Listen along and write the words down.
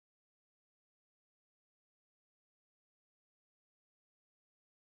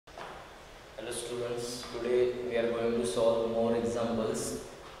students, today we are going to solve more examples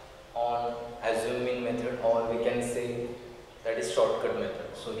on assume mean method, or we can say that is shortcut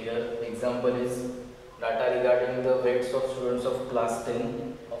method. So here example is data regarding the weights of students of class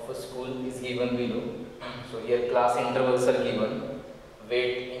 10 of a school is given below. So here class intervals are given.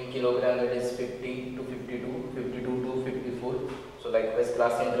 Weight in kilogram, that is 50 to 52, 52 to 54. So likewise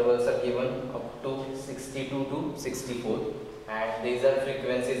class intervals are given up to 62 to 64, and these are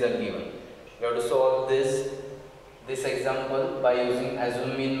frequencies are given. We have to solve this example by using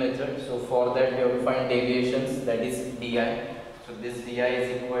assume mean method. So for that we have to find deviations, that is di. So this di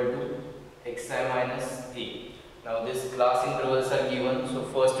is equal to xi minus a. Now this class intervals are given, so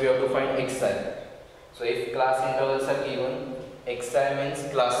first we have to find xi. So if class intervals are given, xi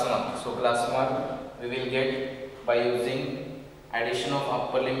means class mark. So class mark we will get by using addition of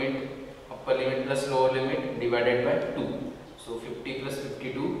upper limit plus lower limit divided by 2. So 50 plus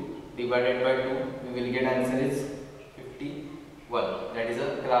 52 divided by 2, we will get answer is 51. That is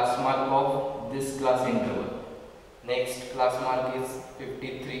a class mark of this class interval. Next class mark is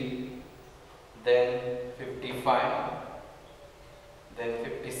 53, then 55, then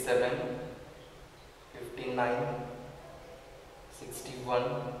 57, 59, 61,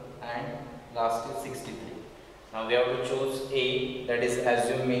 and last is 63. Now we have to choose A, that is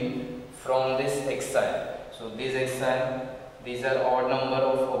assume mean, from this xi. So these xi, these are odd number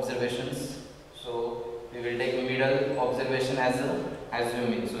of observations. So we will take middle observation as a assume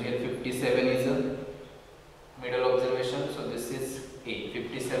mean. So here 57 is a middle observation. So this is A.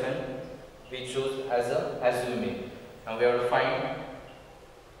 57 we choose as a assume mean. Now we have to find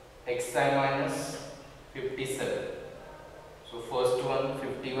xi minus 57. So first one,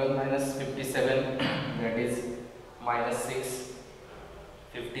 51 minus 57, that is minus 6.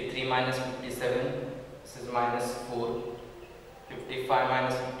 53 minus 57, this is minus 4. 55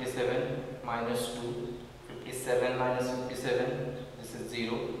 minus 57, minus 2. 57 minus 57, this is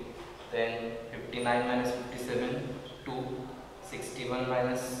 0. Then 59 minus 57, 2. 61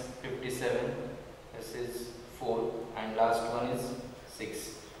 minus 57, this is 4. And last one is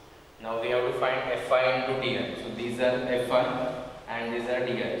 6. Now we have to find Fi into Di. So these are Fi and these are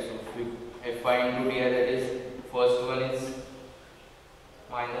Di. So Fi into Di, that is first one is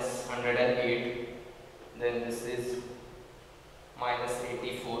minus 108. Then this is minus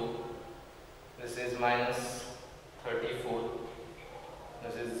 84. This is minus 34.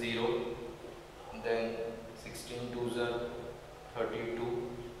 This is 0. Then 16 2s are 32.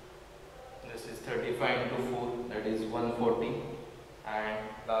 This is 35 into 4, that is 140. And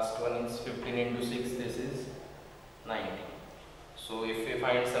last one is 15 into 6, this is 90. So if we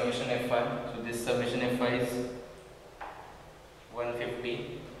find summation Fi, so this summation Fi is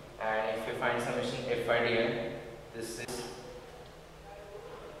 150, and if we find summation Fi Di, this is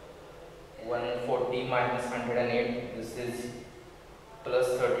 140 minus 108, this is plus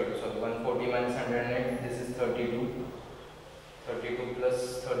 32. So 140 minus 108, this is 32. 32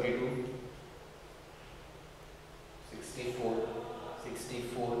 plus 32, 64.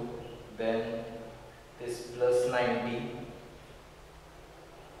 64, then this plus 90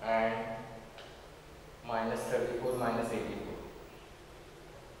 and minus 34 minus 84.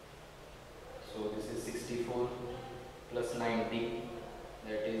 So this is 64 plus 90,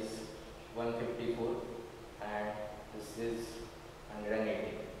 that is 154, and this is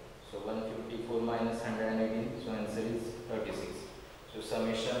 180. So 154 minus 180, so answer is 36. So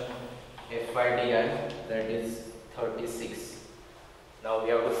summation Fi Di, that is 36. Now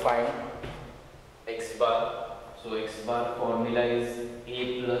we have to find x bar. So x bar formula is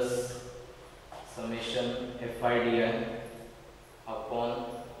A plus summation Fi Di upon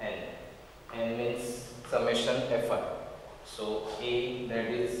n. N means summation Fi. So A, that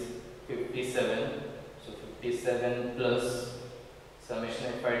is 57. So 57 plus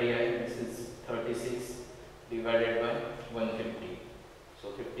summation Fi Di, this is 36 divided by 150. So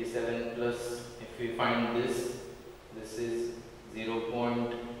 57 plus, if we find this is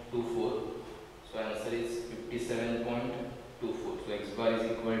 0.24. So answer is 57.24. So x bar is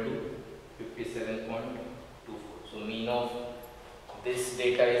equal to 57.24. So mean of this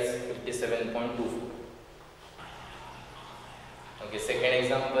data is 57.24. Okay, second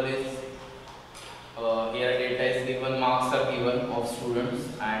example is here data is given, marks are given of students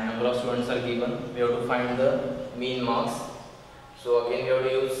and number of students are given. We have to find the mean marks. So again we have to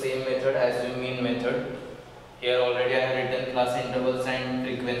use same method, assume mean method. Here already I have written class intervals and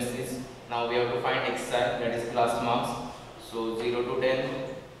frequencies. Now we have to find xi, that is class marks. So 0 to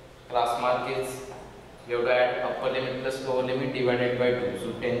 10 class mark is, we have to add upper limit plus lower limit divided by 2.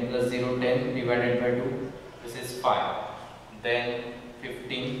 So 10 plus 0, 10 divided by 2, this is 5. Then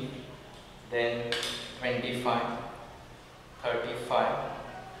 15, then 25, 35,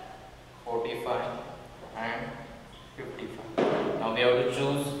 45 and 55. Now we have to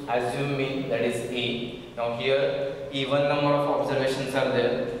choose assume mean, that is A. Now here even number of observations are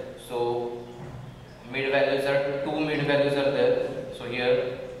there, so mid values are 2 mid values are there. So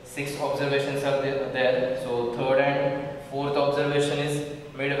here 6 observations are there. So third and fourth observation is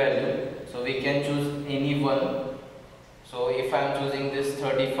mid value. So we can choose any one. So if I am choosing this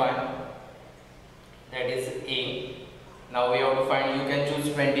 35, that is A. Now we have to find, you can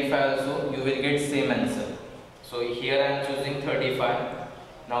choose 25 also, you will get same answer. So here I am choosing 35.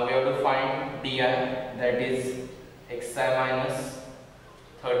 Now we have to find Di, that is xi minus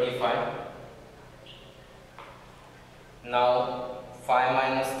 35. Now 5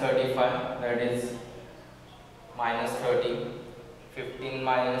 minus 35, that is minus 30. 15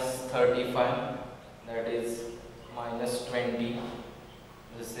 minus 35, that is minus 20.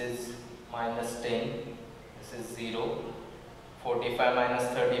 This is minus 10. This is 0. 45 minus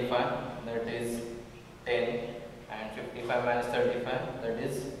 35, that is 10. And 55 minus 35, that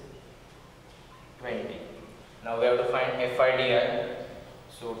is 20. Now we have to find FIDI.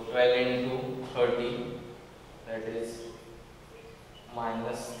 So 12 into 30, that is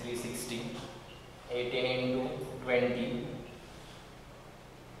minus 360. 18 into 20,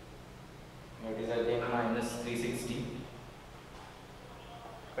 that is again minus 360.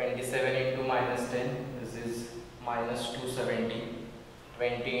 27 into minus 10, this is minus 270.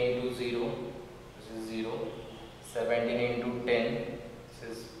 20 into 0, this is 0. 17 into 10, this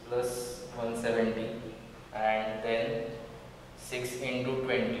is plus 170. And then 6 into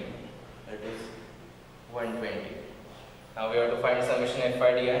 20, that is 120. Now we have to find summation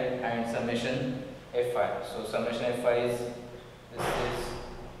FIDI and summation FI. So summation FI is, this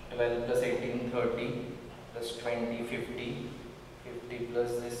is 12 plus 18, 30 plus 20, 50. 50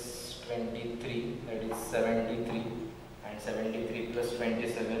 plus this 23, that is 73. And 73 plus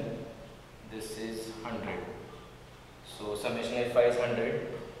 27, this is 100. So summation FI is 100.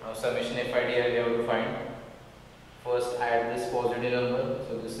 Now summation FIDI we have to find. First add this positive number.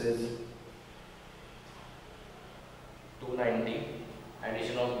 So this is 290.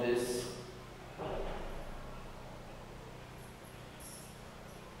 Addition of this,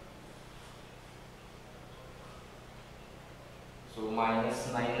 so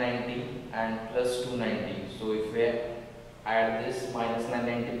minus 990 and plus 290. So if we add this minus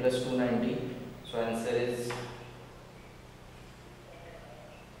 990 plus 290, so answer is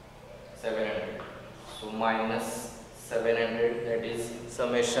 700. So minus 700, that is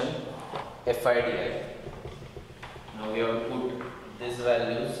summation FIDI. Now we have to put these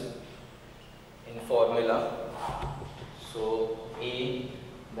values in formula. So A,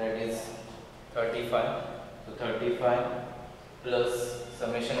 that is 35. So 35 plus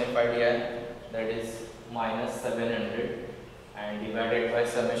summation FIDI, that is minus 700, and divided by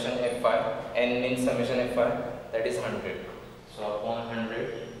summation FI. N means summation FI, that is 100. So upon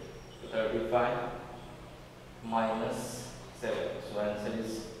 100, 35 minus 7. So answer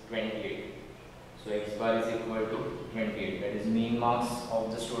is 28. So x bar is equal to 28. That is mean marks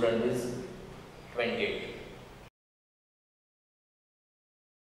of the student is 28.